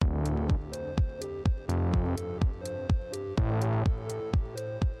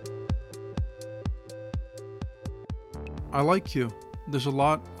I like Q. There's a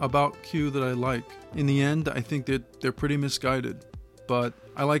lot about Q that I like. In the end, I think that they're pretty misguided, but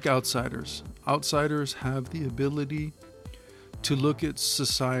I like outsiders. Outsiders have the ability to look at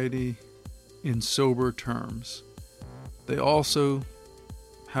society in sober terms. They also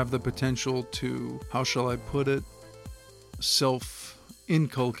have the potential to, how shall I put it,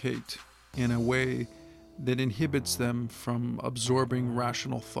 self-inculcate in a way that inhibits them from absorbing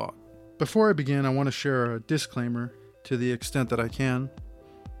rational thought. Before I begin, I want to share a disclaimer to the extent that I can.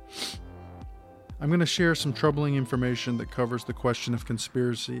 I'm going to share some troubling information that covers the question of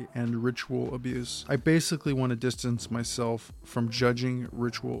conspiracy and ritual abuse. I basically want to distance myself from judging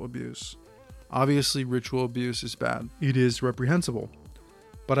ritual abuse. Obviously, ritual abuse is bad. It is reprehensible.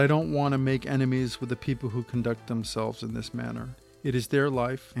 But I don't want to make enemies with the people who conduct themselves in this manner. It is their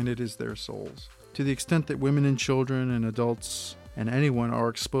life and it is their souls. To the extent that women and children and adults and anyone are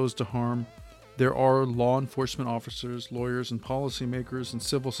exposed to harm, there are law enforcement officers, lawyers, and policymakers and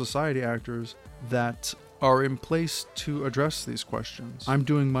civil society actors that are in place to address these questions. I'm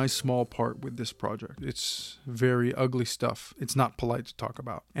doing my small part with this project. It's very ugly stuff. It's not polite to talk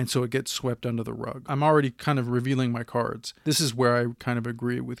about. And so it gets swept under the rug. I'm already kind of revealing my cards. This is where I kind of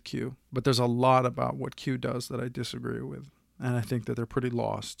agree with Q. But there's a lot about what Q does that I disagree with. And I think that they're pretty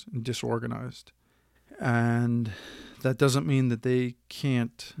lost and disorganized. And that doesn't mean that they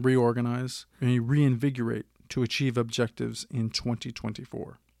can't reorganize and reinvigorate to achieve objectives in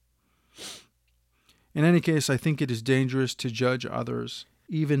 2024. In any case, I think it is dangerous to judge others,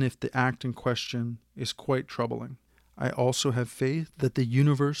 even if the act in question is quite troubling. I also have faith that the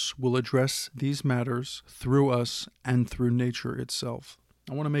universe will address these matters through us and through nature itself.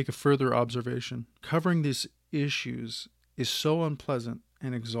 I want to make a further observation. Covering these issues is so unpleasant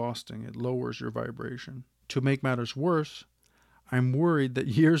and exhausting, it lowers your vibration. To make matters worse, I'm worried that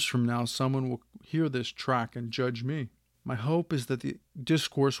years from now someone will hear this track and judge me. My hope is that the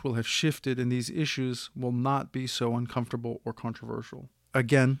discourse will have shifted and these issues will not be so uncomfortable or controversial.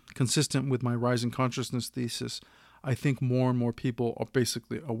 Again, consistent with my rising consciousness thesis, I think more and more people are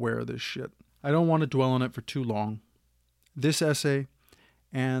basically aware of this shit. I don't want to dwell on it for too long. This essay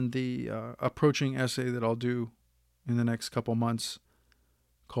and the approaching essay that I'll do in the next couple months,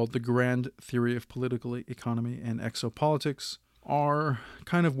 called The Grand Theory of Political Economy and Exopolitics, are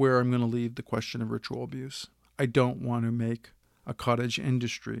kind of where I'm going to leave the question of ritual abuse. I don't want to make a cottage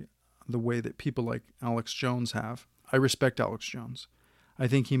industry the way that people like Alex Jones have. I respect Alex Jones. I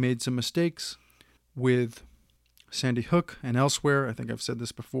think he made some mistakes with Sandy Hook and elsewhere. I think I've said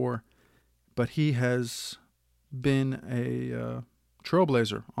this before. But he has been a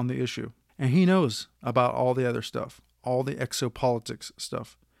trailblazer on the issue. And he knows about all the other stuff, all the exopolitics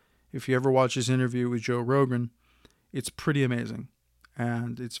stuff. If you ever watch his interview with Joe Rogan, it's pretty amazing.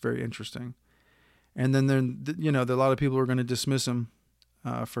 And it's very interesting. And then there are a lot of people who are going to dismiss him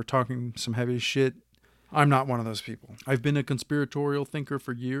for talking some heavy shit. I'm not one of those people. I've been a conspiratorial thinker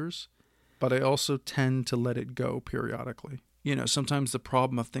for years, but I also tend to let it go periodically. Sometimes the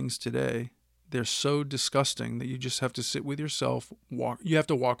problem of things today, they're so disgusting that you just have to sit with yourself. You have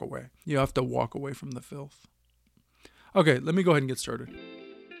to walk away. You have to walk away from the filth. Okay, let me go ahead and get started.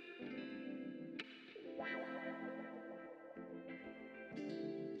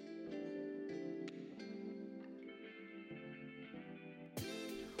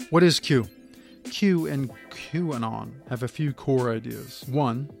 What is Q? Q and QAnon have a few core ideas.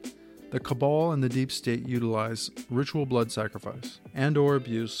 1. The cabal and the deep state utilize ritual blood sacrifice and or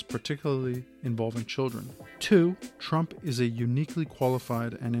abuse, particularly involving children. 2. Trump is a uniquely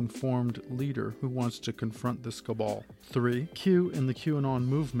qualified and informed leader who wants to confront this cabal. 3. Q and the QAnon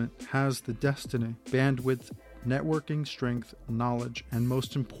movement has the destiny, bandwidth, networking strength, knowledge, and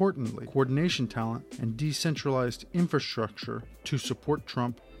most importantly, coordination talent and decentralized infrastructure to support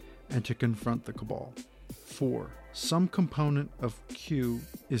Trump and to confront the cabal. 4. Some component of Q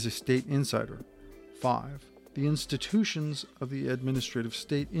is a state insider. 5. The institutions of the administrative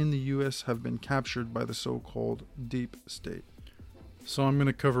state in the U.S. have been captured by the so-called deep state. So I'm going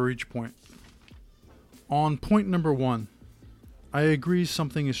to cover each point. On point number 1, I agree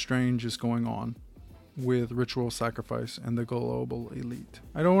something strange is going on with ritual sacrifice and the global elite.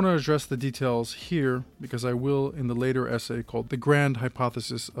 I don't want to address the details here because I will in the later essay called The Grand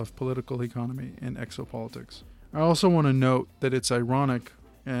Hypothesis of Political Economy and Exopolitics. I also want to note that it's ironic,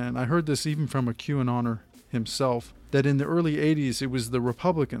 and I heard this even from a QAnoner himself, that in the early 80s it was the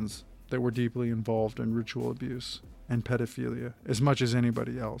Republicans that were deeply involved in ritual abuse and pedophilia as much as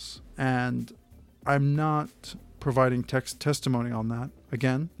anybody else. And I'm not providing testimony on that.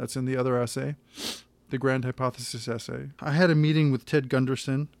 Again, that's in the other essay. the Grand Hypothesis essay. I had a meeting with Ted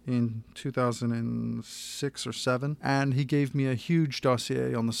Gunderson in 2006 or 7, and he gave me a huge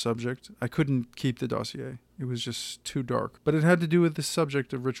dossier on the subject. I couldn't keep the dossier. It was just too dark. But it had to do with the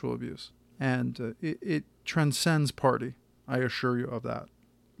subject of ritual abuse. And it transcends party. I assure you of that.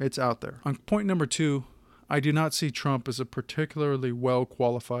 It's out there. On point number 2, I do not see Trump as a particularly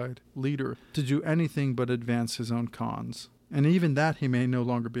well-qualified leader to do anything but advance his own cons. And even that he may no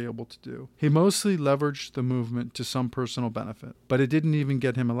longer be able to do. He mostly leveraged the movement to some personal benefit, but it didn't even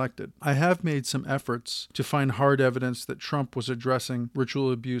get him elected. I have made some efforts to find hard evidence that Trump was addressing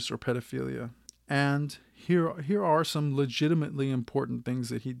ritual abuse or pedophilia. And here are some legitimately important things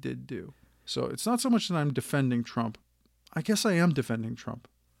that he did do. So it's not so much that I'm defending Trump. I guess I am defending Trump.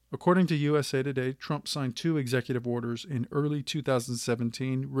 According to USA Today, Trump signed 2 executive orders in early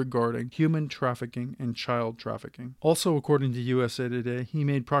 2017 regarding human trafficking and child trafficking. Also, according to USA Today, he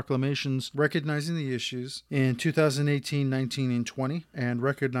made proclamations recognizing the issues in 2018, 19, and 20, and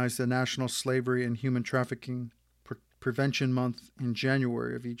recognized the National Slavery and Human Trafficking Prevention Month in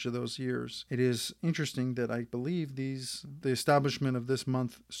January of each of those years. It is interesting that I believe the establishment of this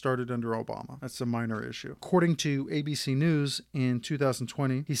month started under Obama. That's a minor issue. According to ABC News, in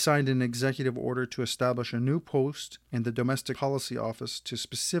 2020, he signed an executive order to establish a new post in the Domestic Policy Office to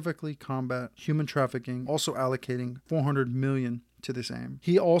specifically combat human trafficking, also allocating $400 million to this aim.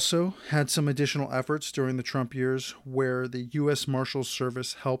 He also had some additional efforts during the Trump years where the U.S. Marshals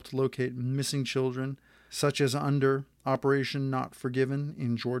Service helped locate missing children, such as under Operation Not Forgiven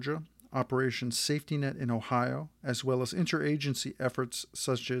in Georgia, Operation Safety Net in Ohio, as well as interagency efforts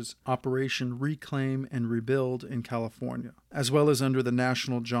such as Operation Reclaim and Rebuild in California, as well as under the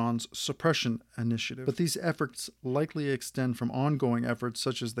National Johns Suppression Initiative. But these efforts likely extend from ongoing efforts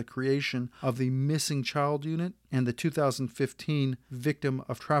such as the creation of the Missing Child Unit and the 2015 Victim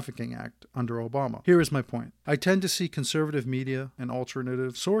of Trafficking Act under Obama. Here is my point. I tend to see conservative media and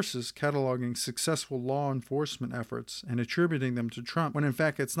alternative sources cataloging successful law enforcement efforts and attributing them to Trump, when in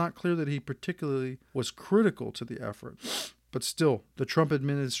fact it's not clear that he particularly was critical to the effort. But still, the Trump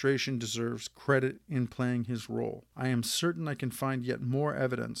administration deserves credit in playing his role. I am certain I can find yet more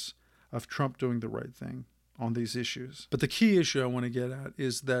evidence of Trump doing the right thing on these issues. But the key issue I want to get at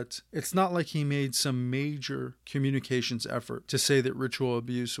is that it's not like he made some major communications effort to say that ritual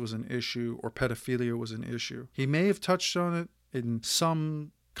abuse was an issue or pedophilia was an issue. He may have touched on it in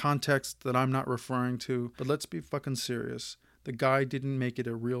some context that I'm not referring to, but let's be fucking serious. The guy didn't make it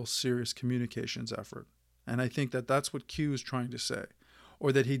a real serious communications effort. And I think that that's what Q is trying to say,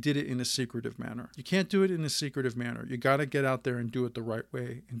 or that he did it in a secretive manner. You can't do it in a secretive manner. You got to get out there and do it the right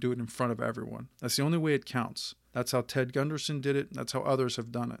way and do it in front of everyone. That's the only way it counts. That's how Ted Gunderson did it. That's how others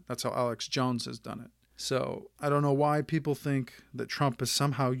have done it. That's how Alex Jones has done it. So I don't know why people think that Trump is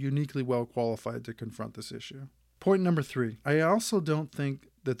somehow uniquely well qualified to confront this issue. Point number 3. I also don't think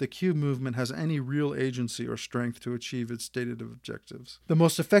that the Q movement has any real agency or strength to achieve its stated objectives. The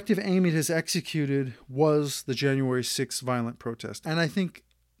most effective aim it has executed was the January 6th violent protest. And I think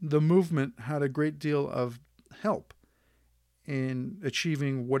the movement had a great deal of help in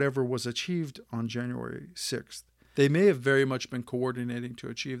achieving whatever was achieved on January 6th. They may have very much been coordinating to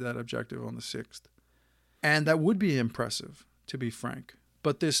achieve that objective on the 6th. And that would be impressive, to be frank.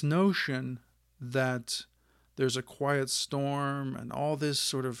 But this notion that there's a quiet storm and all this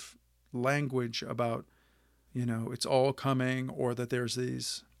sort of language about, it's all coming, or that there's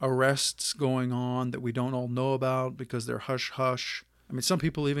these arrests going on that we don't all know about because they're hush-hush. I mean, some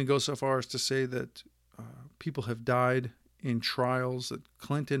people even go so far as to say that people have died in trials, that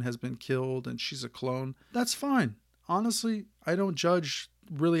Clinton has been killed and she's a clone. That's fine. Honestly, I don't judge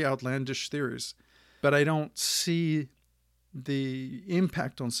really outlandish theories, but I don't see the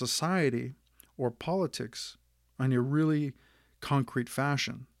impact on society or politics in a really concrete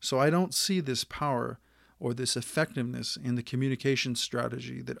fashion. So I don't see this power or this effectiveness in the communication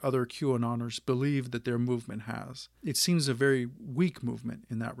strategy that other QAnoners believe that their movement has. It seems a very weak movement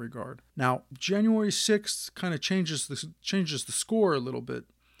in that regard. Now, January 6th kind of changes the score a little bit,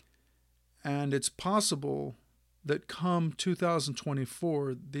 and it's possible that come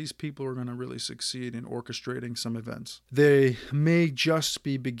 2024, these people are going to really succeed in orchestrating some events. They may just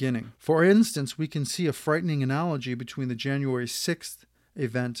be beginning. For instance, we can see a frightening analogy between the January 6th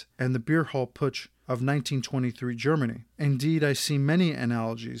event and the beer hall putsch of 1923 Germany. Indeed, I see many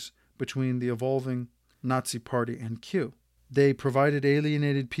analogies between the evolving Nazi Party and Q. They provided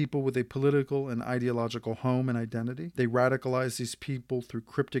alienated people with a political and ideological home and identity. They radicalized these people through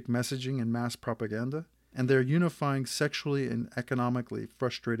cryptic messaging and mass propaganda. And they're unifying sexually and economically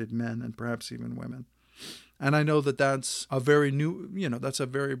frustrated men and perhaps even women. And I know that that's a very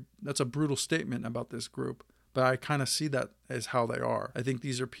that's a brutal statement about this group, but I kind of see that as how they are. I think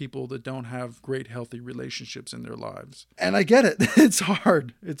these are people that don't have great, healthy relationships in their lives. And I get it. It's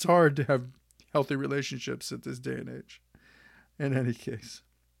hard. It's hard to have healthy relationships at this day and age. In any case,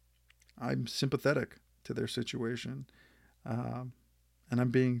 I'm sympathetic to their situation. And I'm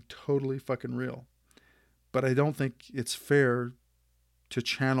being totally fucking real. But I don't think it's fair to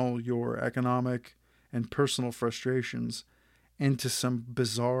channel your economic and personal frustrations into some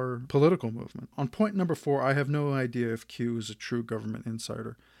bizarre political movement. On point number 4, I have no idea if Q is a true government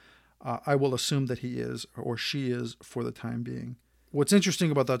insider. I will assume that he is, or she is, for the time being. What's interesting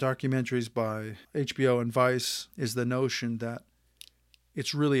about the documentaries by HBO and Vice is the notion that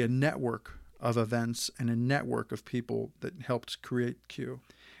it's really a network of events and a network of people that helped create Q.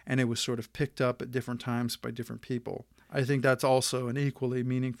 And it was sort of picked up at different times by different people. I think that's also an equally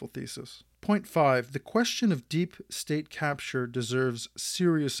meaningful thesis. Point 5, the question of deep state capture deserves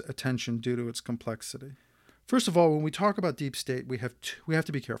serious attention due to its complexity. First of all, when we talk about deep state, we have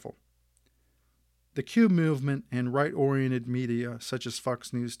to be careful. The Q movement and right-oriented media, such as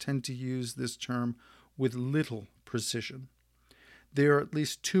Fox News, tend to use this term with little precision. There are at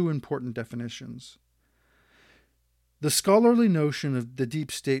least 2 important definitions. The scholarly notion of the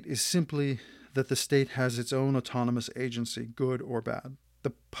deep state is simply that the state has its own autonomous agency, good or bad.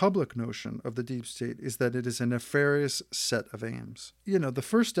 The public notion of the deep state is that it is a nefarious set of aims. The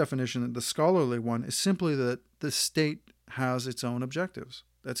first definition, the scholarly one, is simply that the state has its own objectives.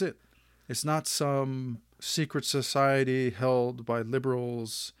 That's it. It's not some secret society held by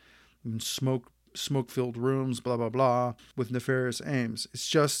liberals in smoke-filled rooms, blah, blah, blah, with nefarious aims. It's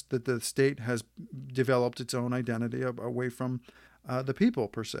just that the state has developed its own identity away from the people,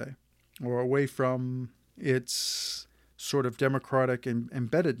 per se, or away from its sort of democratic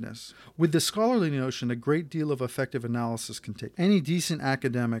embeddedness. With the scholarly notion, a great deal of effective analysis can take. Any decent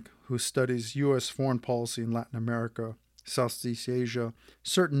academic who studies U.S. foreign policy in Latin America, Southeast Asia,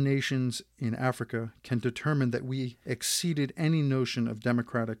 certain nations in Africa, can determine that we exceeded any notion of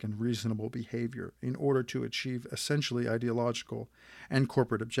democratic and reasonable behavior in order to achieve essentially ideological and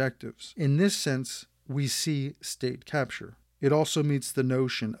corporate objectives. In this sense, we see state capture. It also meets the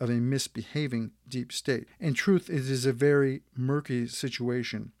notion of a misbehaving deep state. In truth, it is a very murky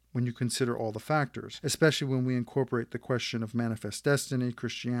situation when you consider all the factors, especially when we incorporate the question of manifest destiny,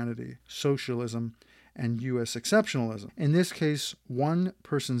 Christianity, socialism, and U.S. exceptionalism. In this case, one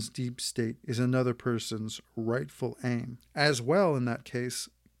person's deep state is another person's rightful aim. As well, in that case,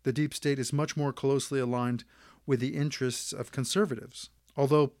 the deep state is much more closely aligned with the interests of conservatives.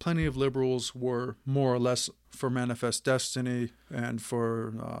 Although plenty of liberals were more or less for manifest destiny and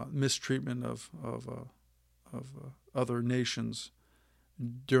for mistreatment of other nations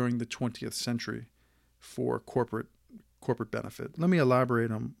during the 20th century for corporate benefit. Let me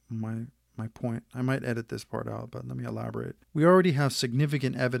elaborate on my point. I might edit this part out, but let me elaborate. We already have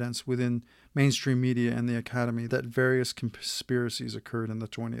significant evidence within mainstream media and the academy that various conspiracies occurred in the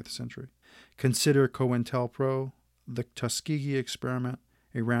 20th century. Consider COINTELPRO, the Tuskegee experiment,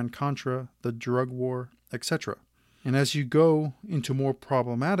 Iran-Contra, the drug war, etc. And as you go into more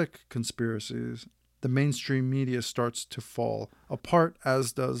problematic conspiracies, the mainstream media starts to fall apart,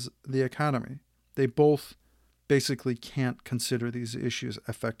 as does the academy. They both basically can't consider these issues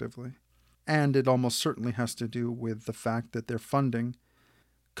effectively. And it almost certainly has to do with the fact that their funding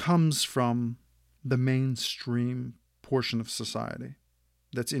comes from the mainstream portion of society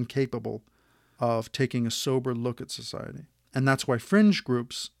that's incapable of taking a sober look at society. And that's why fringe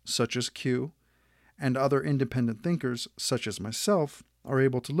groups such as Q and other independent thinkers such as myself are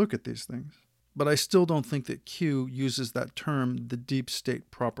able to look at these things. But I still don't think that Q uses that term, the deep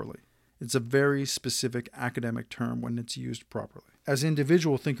state, properly. It's a very specific academic term when it's used properly. As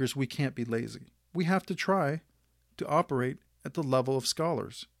individual thinkers, we can't be lazy. We have to try to operate at the level of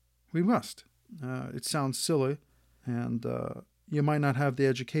scholars. We must. It sounds silly, and you might not have the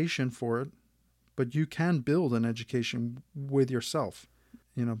education for it, but you can build an education with yourself.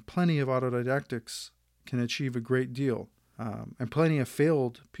 Plenty of autodidactics can achieve a great deal. And plenty of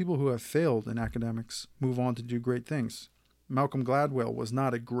people who have failed in academics move on to do great things. Malcolm Gladwell was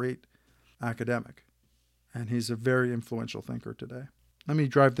not a great academic, and he's a very influential thinker today. Let me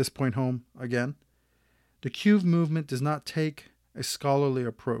drive this point home again. The Q movement does not take a scholarly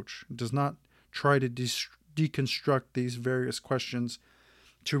approach. It does not try to deconstruct these various questions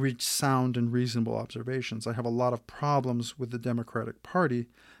to reach sound and reasonable observations. I have a lot of problems with the Democratic Party,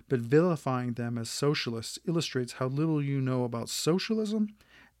 but vilifying them as socialists illustrates how little you know about socialism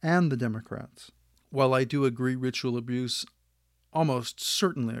and the Democrats. While I do agree ritual abuse almost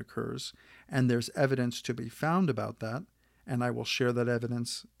certainly occurs, and there's evidence to be found about that, and I will share that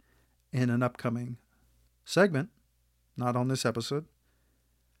evidence in an upcoming segment, not on this episode.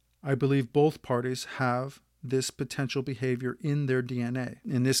 I believe both parties have this potential behavior in their DNA.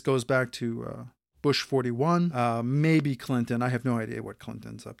 And this goes back to Bush 41, maybe Clinton. I have no idea what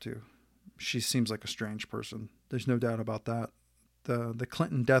Clinton's up to. She seems like a strange person. There's no doubt about that. The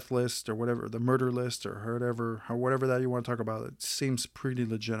Clinton death list or whatever, the murder list or whatever that you want to talk about, it seems pretty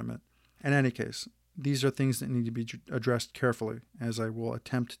legitimate. In any case, these are things that need to be addressed carefully, as I will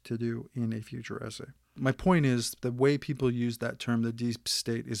attempt to do in a future essay. My point is, the way people use that term, the deep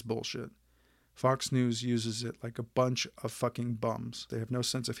state, is bullshit. Fox News uses it like a bunch of fucking bums. They have no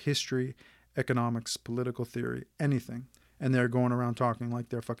sense of history, economics, political theory, anything. And they're going around talking like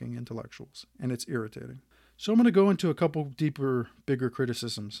they're fucking intellectuals. And it's irritating. So I'm going to go into a couple deeper, bigger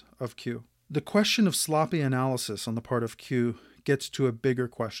criticisms of Q. The question of sloppy analysis on the part of Q gets to a bigger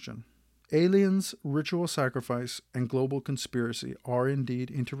question. Aliens, ritual sacrifice, and global conspiracy are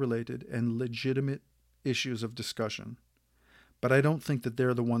indeed interrelated and legitimate issues of discussion. But I don't think that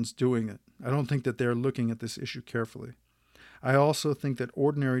they're the ones doing it. I don't think that they're looking at this issue carefully. I also think that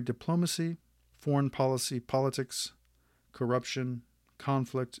ordinary diplomacy, foreign policy, politics, corruption,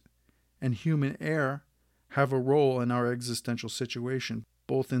 conflict, and human error have a role in our existential situation,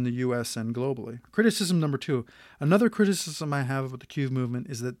 both in the U.S. and globally. Criticism number 2. Another criticism I have of the Q movement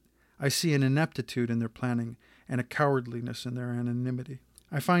is that I see an ineptitude in their planning and a cowardliness in their anonymity.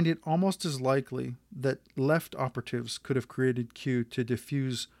 I find it almost as likely that left operatives could have created Q to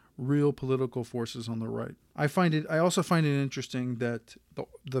diffuse real political forces on the right. I also find it interesting that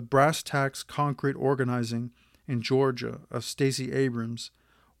the brass tacks concrete organizing in Georgia of Stacey Abrams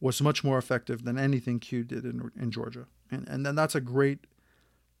was much more effective than anything Q did in Georgia. And then that's a great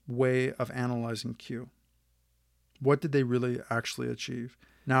way of analyzing Q. What did they really actually achieve?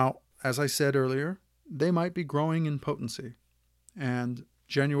 Now, as I said earlier, they might be growing in potency. And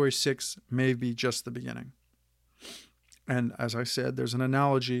January 6th may be just the beginning. And as I said, there's an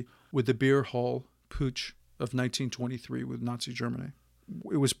analogy with the beer hall putsch of 1923 with Nazi Germany.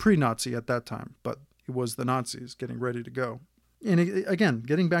 It was pre-Nazi at that time, but it was the Nazis getting ready to go. And again,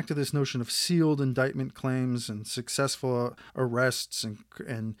 getting back to this notion of sealed indictment claims and successful arrests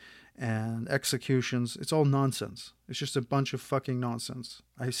and executions, it's all nonsense. It's just a bunch of fucking nonsense.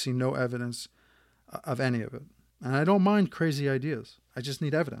 I see no evidence of any of it. And I don't mind crazy ideas. I just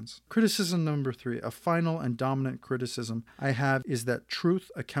need evidence. Criticism number 3, a final and dominant criticism I have, is that truth,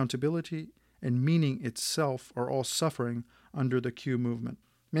 accountability, and meaning itself are all suffering under the Q movement.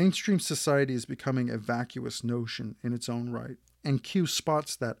 Mainstream society is becoming a vacuous notion in its own right, and Q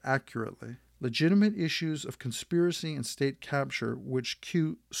spots that accurately. Legitimate issues of conspiracy and state capture, which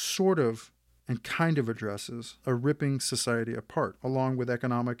Q sort of and kind of addresses, are ripping society apart, along with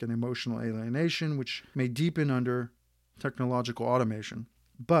economic and emotional alienation, which may deepen under technological automation.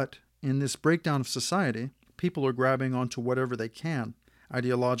 But in this breakdown of society, people are grabbing onto whatever they can,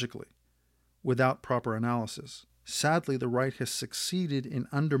 ideologically, without proper analysis. Sadly, the right has succeeded in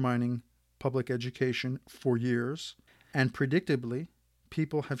undermining public education for years, and predictably,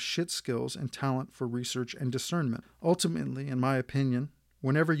 people have shit skills and talent for research and discernment. Ultimately, in my opinion,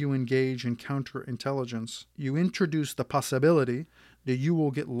 whenever you engage in counterintelligence, you introduce the possibility that you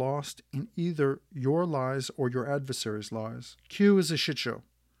will get lost in either your lies or your adversary's lies. Q is a shit show,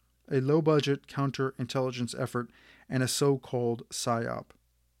 a low-budget counterintelligence effort, and a so-called PSYOP.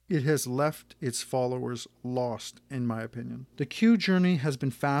 It has left its followers lost, in my opinion. The Q journey has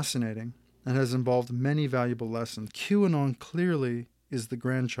been fascinating and has involved many valuable lessons. QAnon clearly is the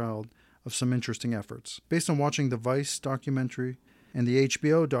grandchild of some interesting efforts. Based on watching the Vice documentary and the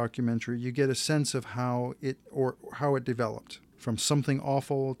HBO documentary, you get a sense of how it developed. From something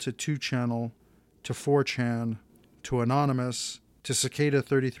awful to 2channel to 4chan to Anonymous to Cicada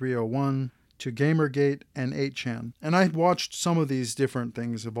 3301 to Gamergate and 8chan. And I watched some of these different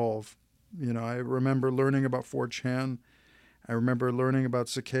things evolve. You know, I remember learning about 4chan. I remember learning about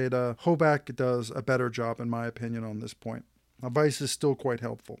Cicada. Hoback does a better job, in my opinion, on this point. Now, Vice is still quite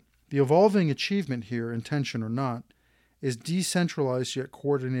helpful. The evolving achievement here, intention or not, is decentralized yet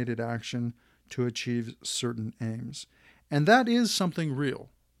coordinated action to achieve certain aims. And that is something real.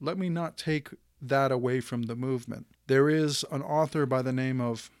 Let me not take that away from the movement. There is an author by the name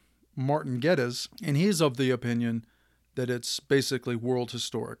of Martin Geddes, and he's of the opinion that it's basically world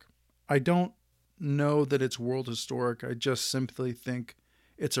historic. I don't know that it's world historic. I just simply think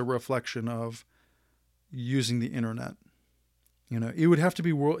it's a reflection of using the internet. You know, it would have to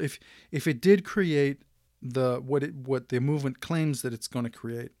be world if it did create what the movement claims that it's going to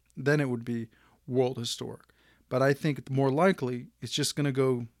create, then it would be world historic. But I think more likely it's just going to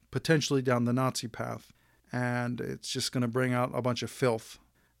go potentially down the Nazi path. And it's just going to bring out a bunch of filth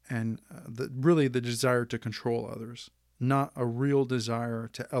and really the desire to control others, not a real desire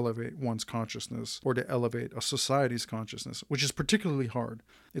to elevate one's consciousness or to elevate a society's consciousness, which is particularly hard.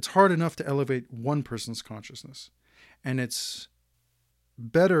 It's hard enough to elevate one person's consciousness, and it's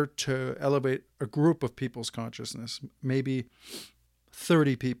better to elevate a group of people's consciousness, maybe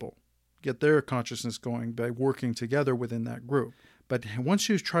 30 people, get their consciousness going by working together within that group. But once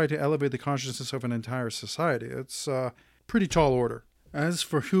you try to elevate the consciousness of an entire society, it's a pretty tall order. As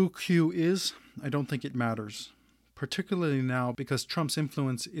for who Q is, I don't think it matters, particularly now because Trump's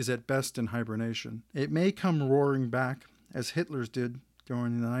influence is at best in hibernation. It may come roaring back, as Hitler's did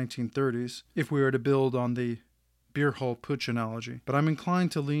during the 1930s, if we are to build on the beer hall putsch analogy, but I'm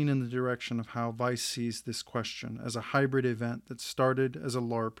inclined to lean in the direction of how Vice sees this question as a hybrid event that started as a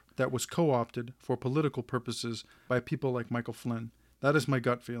LARP that was co-opted for political purposes by people like Michael Flynn. That is my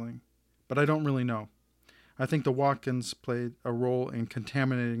gut feeling, but I don't really know. I think the Watkins played a role in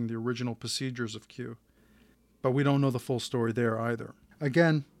contaminating the original procedures of Q, but we don't know the full story there either.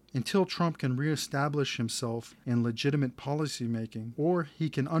 Again, until Trump can reestablish himself in legitimate policymaking, or he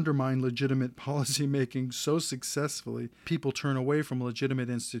can undermine legitimate policymaking so successfully people turn away from legitimate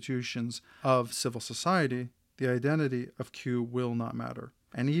institutions of civil society, the identity of Q will not matter.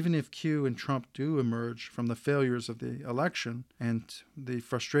 And even if Q and Trump do emerge from the failures of the election and the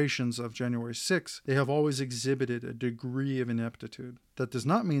frustrations of January 6th, they have always exhibited a degree of ineptitude. That does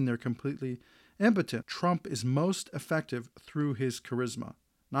not mean they're completely impotent. Trump is most effective through his charisma,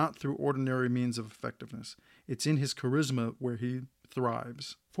 not through ordinary means of effectiveness. It's in his charisma where he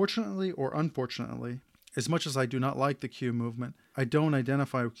thrives. Fortunately or unfortunately, as much as I do not like the Q movement, I don't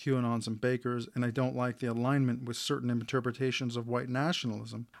identify with QAnons and Bakers, and I don't like the alignment with certain interpretations of white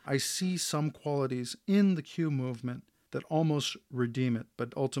nationalism. I see some qualities in the Q movement that almost redeem it,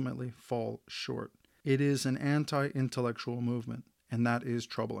 but ultimately fall short. It is an anti-intellectual movement, and that is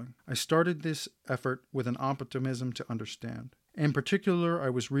troubling. I started this effort with an optimism to understand. In particular, I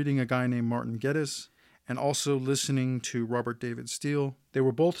was reading a guy named Martin Geddes and also listening to Robert David Steele. They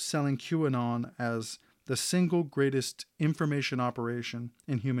were both selling QAnon as the single greatest information operation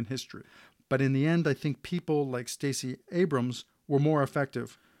in human history. But in the end, I think people like Stacey Abrams were more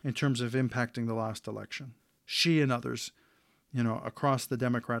effective in terms of impacting the last election. She and others, across the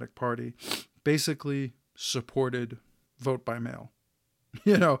Democratic Party, basically supported vote by mail.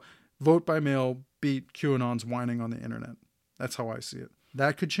 Vote by mail beat QAnon's whining on the internet. That's how I see it.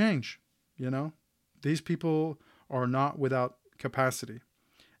 That could change, These people are not without capacity.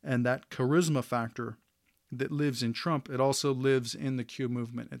 And that charisma factor that lives in Trump, it also lives in the Q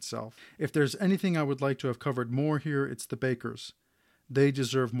movement itself. If there's anything I would like to have covered more here, it's the Bakers. They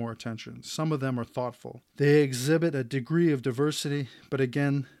deserve more attention. Some of them are thoughtful. They exhibit a degree of diversity, but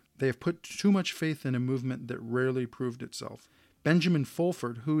again, they have put too much faith in a movement that rarely proved itself. Benjamin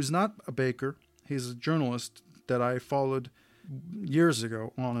Fulford, who's not a Baker, he's a journalist that I followed years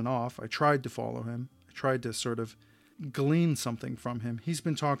ago, on and off. I tried to follow him. I tried to sort of glean something from him. He's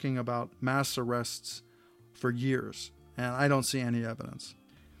been talking about mass arrests for years, and I don't see any evidence.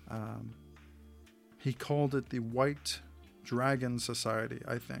 He called it the White Dragon Society,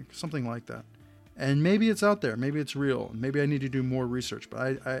 I think, something like that. And maybe it's out there, maybe it's real, maybe I need to do more research,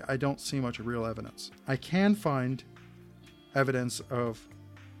 but I don't see much real evidence. I can find evidence of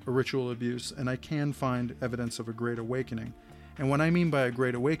a ritual abuse, and I can find evidence of a great awakening. And what I mean by a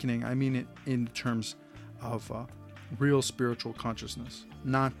great awakening, I mean it in terms of real spiritual consciousness,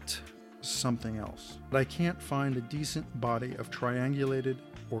 not something else. But I can't find a decent body of triangulated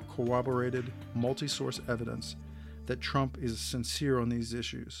or corroborated multi-source evidence that Trump is sincere on these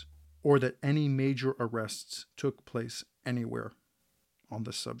issues, or that any major arrests took place anywhere on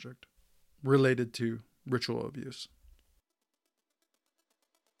this subject related to ritual abuse.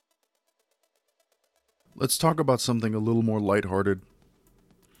 Let's talk about something a little more lighthearted.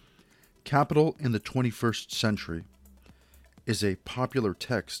 Capital in the 21st Century is a popular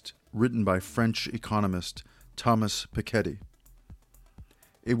text written by French economist Thomas Piketty.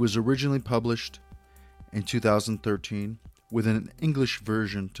 It was originally published in 2013 with an English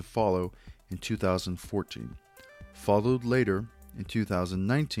version to follow in 2014, followed later in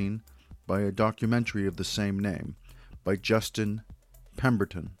 2019 by a documentary of the same name by Justin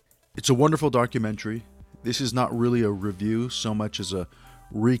Pemberton. It's a wonderful documentary. This is not really a review so much as a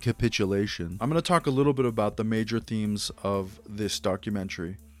recapitulation. I'm going to talk a little bit about the major themes of this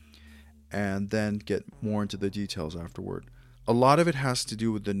documentary and then get more into the details afterward. A lot of it has to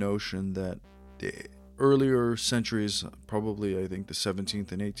do with the notion that the earlier centuries, probably I think the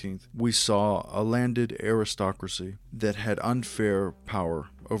 17th and 18th, we saw a landed aristocracy that had unfair power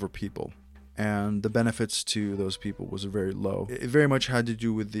over people. And the benefits to those people was very low. It very much had to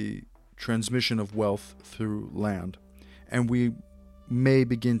do with the transmission of wealth through land. And we may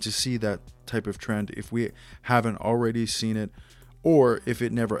begin to see that type of trend if we haven't already seen it, or if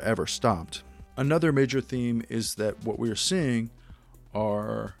it never ever stopped. Another major theme is that what we are seeing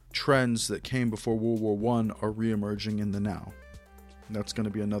are trends that came before World War I are reemerging in the now. That's going to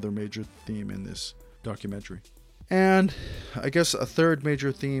be another major theme in this documentary. And I guess a third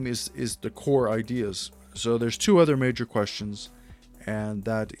major theme is the core ideas. So there's two other major questions, and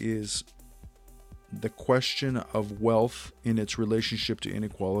that is the question of wealth in its relationship to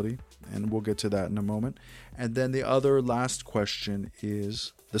inequality, and we'll get to that in a moment. And then the other last question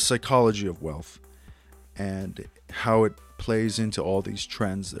is the psychology of wealth and how it plays into all these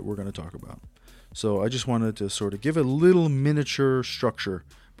trends that we're going to talk about. So I just wanted to sort of give a little miniature structure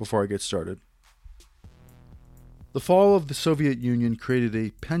before I get started. The fall of the Soviet Union created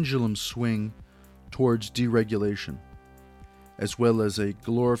a pendulum swing towards deregulation, as well as a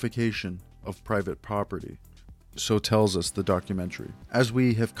glorification of private property. So tells us the documentary. As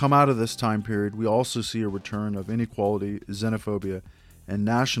we have come out of this time period, we also see a return of inequality, xenophobia, and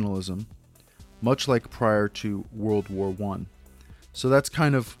nationalism, much like prior to World War I. So that's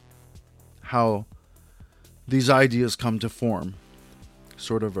kind of how these ideas come to form,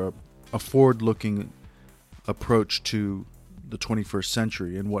 sort of a forward-looking approach to the 21st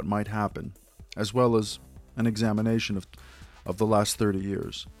century and what might happen, as well as an examination of the last 30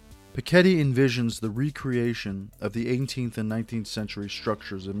 years. Piketty envisions the recreation of the 18th and 19th century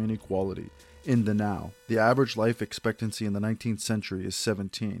structures of inequality in the now. The average life expectancy in the 19th century is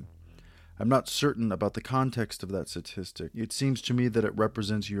 17. I'm not certain about the context of that statistic. It seems to me that it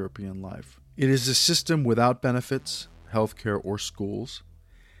represents European life. It is a system without benefits, healthcare, or schools.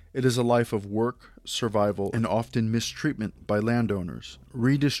 It is a life of work, survival, and often mistreatment by landowners.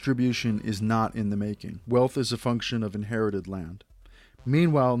 Redistribution is not in the making. Wealth is a function of inherited land.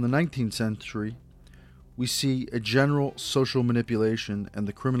 Meanwhile, in the 19th century, we see a general social manipulation and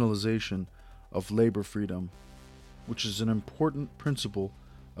the criminalization of labor freedom, which is an important principle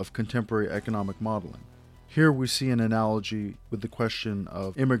of contemporary economic modeling. Here we see an analogy with the question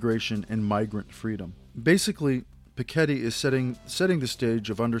of immigration and migrant freedom. Basically, Piketty is setting the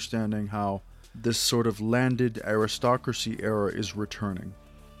stage of understanding how this sort of landed aristocracy era is returning.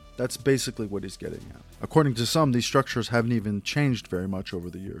 That's basically what he's getting at. According to some, these structures haven't even changed very much over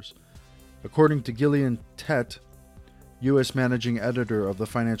the years. According to Gillian Tett, U.S. managing editor of the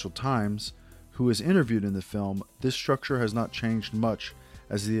Financial Times, who is interviewed in the film, this structure has not changed much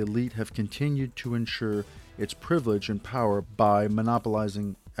as the elite have continued to ensure its privilege and power by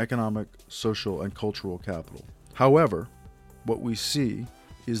monopolizing economic, social, and cultural capital. However, what we see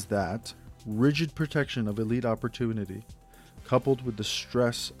is that rigid protection of elite opportunity, coupled with the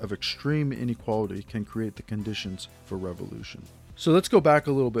stress of extreme inequality, can create the conditions for revolution. So let's go back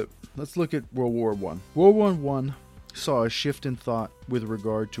a little bit. Let's look at World War I. World War I saw a shift in thought with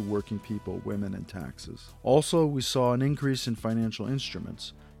regard to working people, women, and taxes. Also, we saw an increase in financial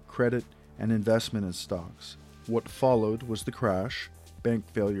instruments, credit, and investment in stocks. What followed was the crash, bank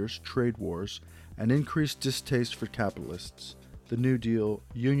failures, trade wars, an increased distaste for capitalists, the New Deal,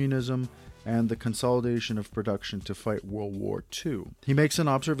 unionism, and the consolidation of production to fight World War II. He makes an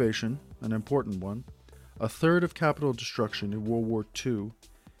observation, an important one. A third of capital destruction in World War II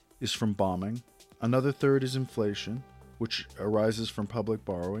is from bombing, another third is inflation, which arises from public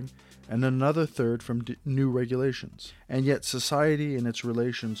borrowing, and another third from new regulations. And yet society and its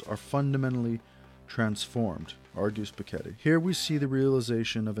relations are fundamentally transformed, argues Piketty. Here we see the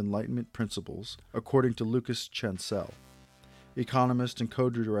realization of Enlightenment principles, according to Lucas Chancel, economist and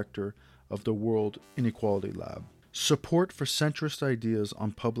co-director of the World Inequality Lab. Support for centrist ideas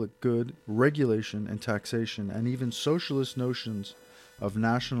on public good, regulation and taxation, and even socialist notions of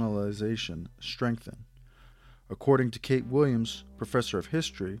nationalization strengthen. According to Kate Williams, professor of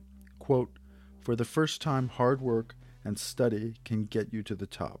history, quote, "For the first time, hard work and study can get you to the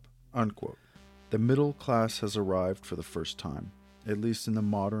top," unquote. The middle class has arrived for the first time, at least in the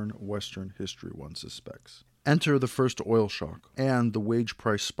modern Western history, one suspects. Enter the first oil shock and the wage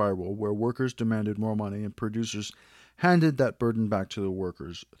price spiral, where workers demanded more money and producers handed that burden back to the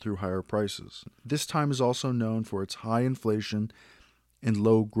workers through higher prices. This time is also known for its high inflation and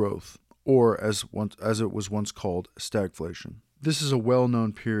low growth, or as it was once called, stagflation. This is a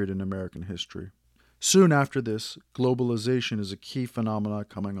well-known period in American history. Soon after this, globalization is a key phenomenon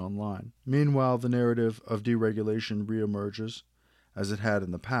coming online. Meanwhile, the narrative of deregulation reemerges, as it had in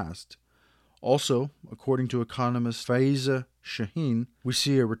the past. Also, according to economist Faiza Shaheen, we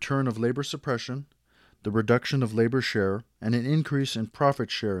see a return of labor suppression, the reduction of labor share, and an increase in profit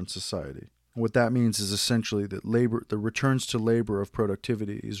share in society. What that means is essentially that the returns to labor of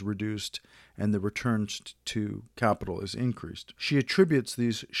productivity is reduced and the returns to capital is increased. She attributes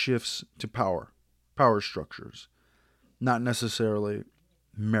these shifts to power structures, not necessarily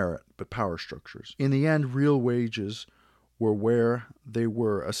merit, but power structures. In the end, real wages were where they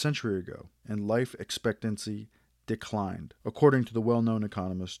were a century ago, and life expectancy declined, according to the well-known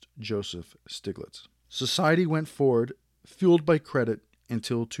economist Joseph Stiglitz. Society went forward, fueled by credit,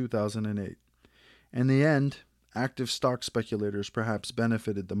 until 2008. In the end, active stock speculators perhaps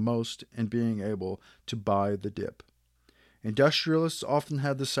benefited the most in being able to buy the dip. Industrialists often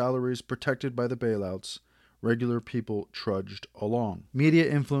had the salaries protected by the bailouts. Regular people trudged along.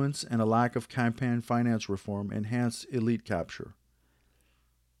 Media influence and a lack of campaign finance reform enhanced elite capture.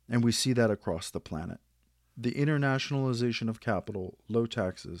 And we see that across the planet. The internationalization of capital, low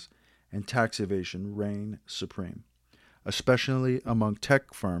taxes, and tax evasion reign supreme, especially among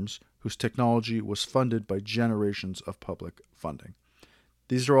tech firms whose technology was funded by generations of public funding.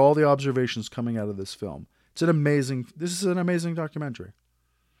 These are all the observations coming out of this film. This is an amazing documentary.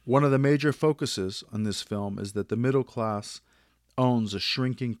 One of the major focuses on this film is that the middle class owns a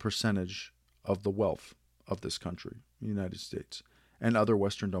shrinking percentage of the wealth of this country, the United States, and other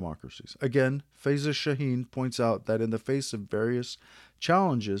Western democracies. Again, Faiza Shaheen points out that in the face of various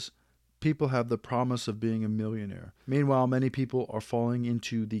challenges, people have the promise of being a millionaire. Meanwhile, many people are falling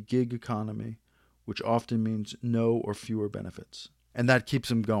into the gig economy, which often means no or fewer benefits. And that keeps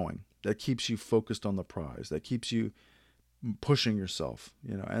them going. That keeps you focused on the prize. That keeps you pushing yourself,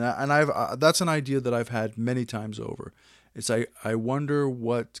 that's an idea that I've had many times over. It's I wonder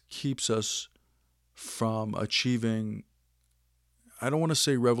what keeps us from achieving, I don't want to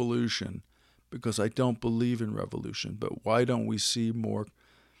say revolution, because I don't believe in revolution, but why don't we see more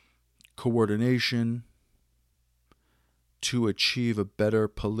coordination to achieve a better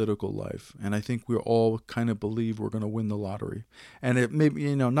political life? And I think we all kind of believe we're going to win the lottery. And it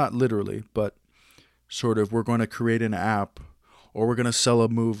maybe, not literally, but sort of we're going to create an app, or we're going to sell a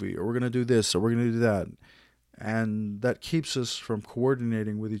movie, or we're going to do this, or we're going to do that. And that keeps us from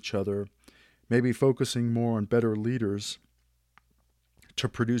coordinating with each other, maybe focusing more on better leaders to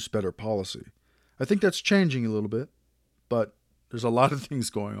produce better policy. I think that's changing a little bit, but there's a lot of things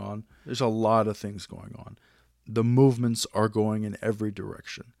going on. The movements are going in every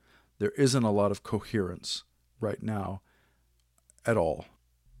direction. There isn't a lot of coherence right now at all.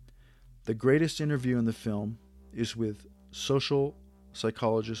 The greatest interview in the film is with social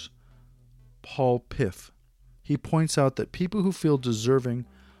psychologist Paul Piff. He points out that people who feel deserving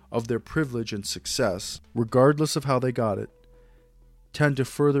of their privilege and success, regardless of how they got it, tend to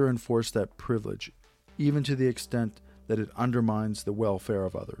further enforce that privilege, even to the extent that it undermines the welfare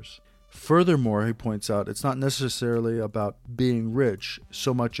of others. Furthermore, he points out, it's not necessarily about being rich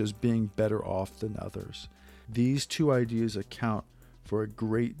so much as being better off than others. These two ideas account for a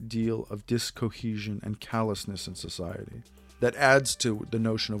great deal of discohesion and callousness in society. That adds to the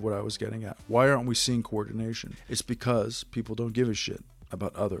notion of what I was getting at. Why aren't we seeing coordination? It's because people don't give a shit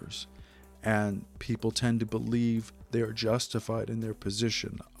about others. And people tend to believe they are justified in their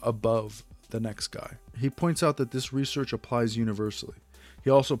position above the next guy. He points out that this research applies universally. He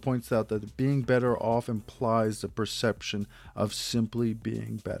also points out that being better off implies the perception of simply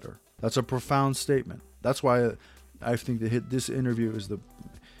being better. That's a profound statement. That's why I think that this interview is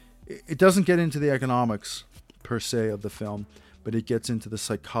it doesn't get into the economics per se of the film, but it gets into the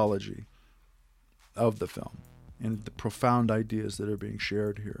psychology of the film and the profound ideas that are being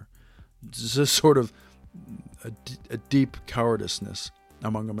shared here. This is sort of a deep cowardice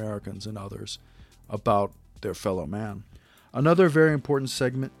among Americans and others about their fellow man. Another very important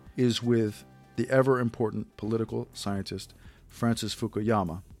segment is with the ever-important political scientist Francis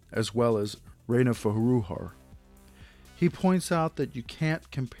Fukuyama, as well as Rana Foroohar. He points out that you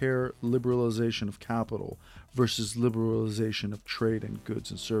can't compare liberalization of capital versus liberalization of trade in goods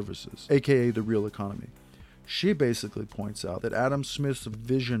and services, aka the real economy. She basically points out that Adam Smith's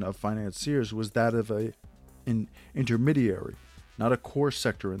vision of financiers was that of an intermediary, not a core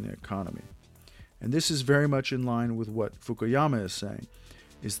sector in the economy. And this is very much in line with what Fukuyama is saying,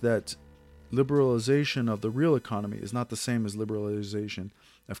 is that liberalization of the real economy is not the same as liberalization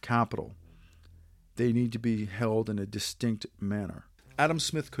of capital. They need to be held in a distinct manner. Adam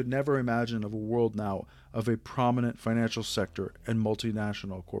Smith could never imagine of a world now of a prominent financial sector and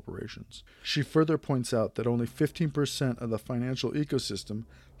multinational corporations. She further points out that only 15% of the financial ecosystem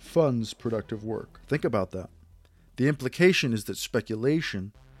funds productive work. Think about that. The implication is that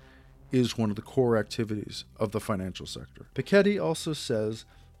speculation is one of the core activities of the financial sector. Piketty also says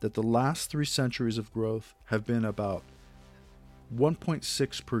that the last 3 centuries of growth have been about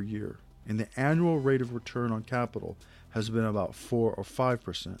 1.6 per year, and the annual rate of return on capital has been about 4 or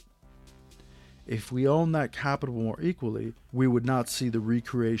 5%. If we own that capital more equally, we would not see the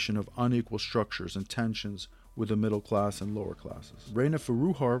recreation of unequal structures and tensions with the middle class and lower classes. Reina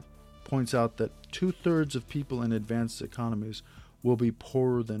Foroohar points out that 2/3 of people in advanced economies will be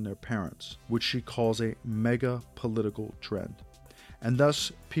poorer than their parents, which she calls a mega political trend. And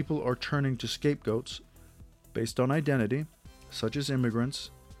thus, people are turning to scapegoats based on identity, such as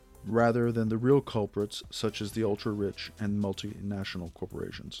immigrants, rather than the real culprits, such as the ultra-rich and multinational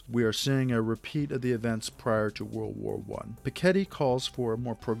corporations. We are seeing a repeat of the events prior to World War I. Piketty calls for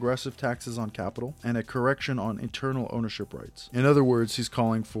more progressive taxes on capital and a correction on internal ownership rights. In other words, he's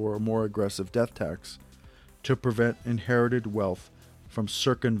calling for a more aggressive death tax to prevent inherited wealth from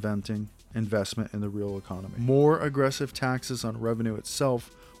circumventing investment in the real economy. More aggressive taxes on revenue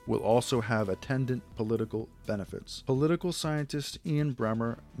itself will also have attendant political benefits. Political scientist Ian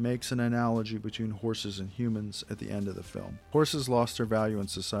Bremmer makes an analogy between horses and humans at the end of the film. Horses lost their value in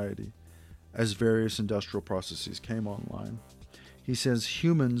society as various industrial processes came online. He says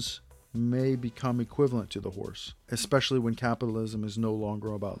humans may become equivalent to the horse, especially when capitalism is no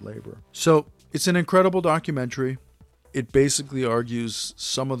longer about labor. So, it's an incredible documentary. It basically argues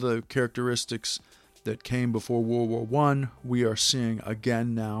some of the characteristics that came before World War I, we are seeing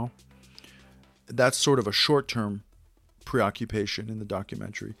again now. That's sort of a short-term preoccupation in the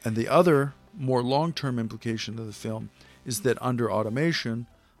documentary. And the other, more long-term implication of the film is that under automation,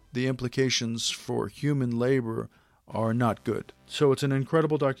 the implications for human labor are not good. So it's an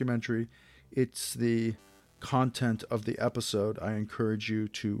incredible documentary. It's the content of the episode. I encourage you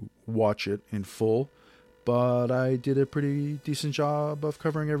to watch it in full. But I did a pretty decent job of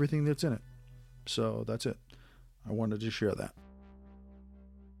covering everything that's in it. So that's it. I wanted to share that.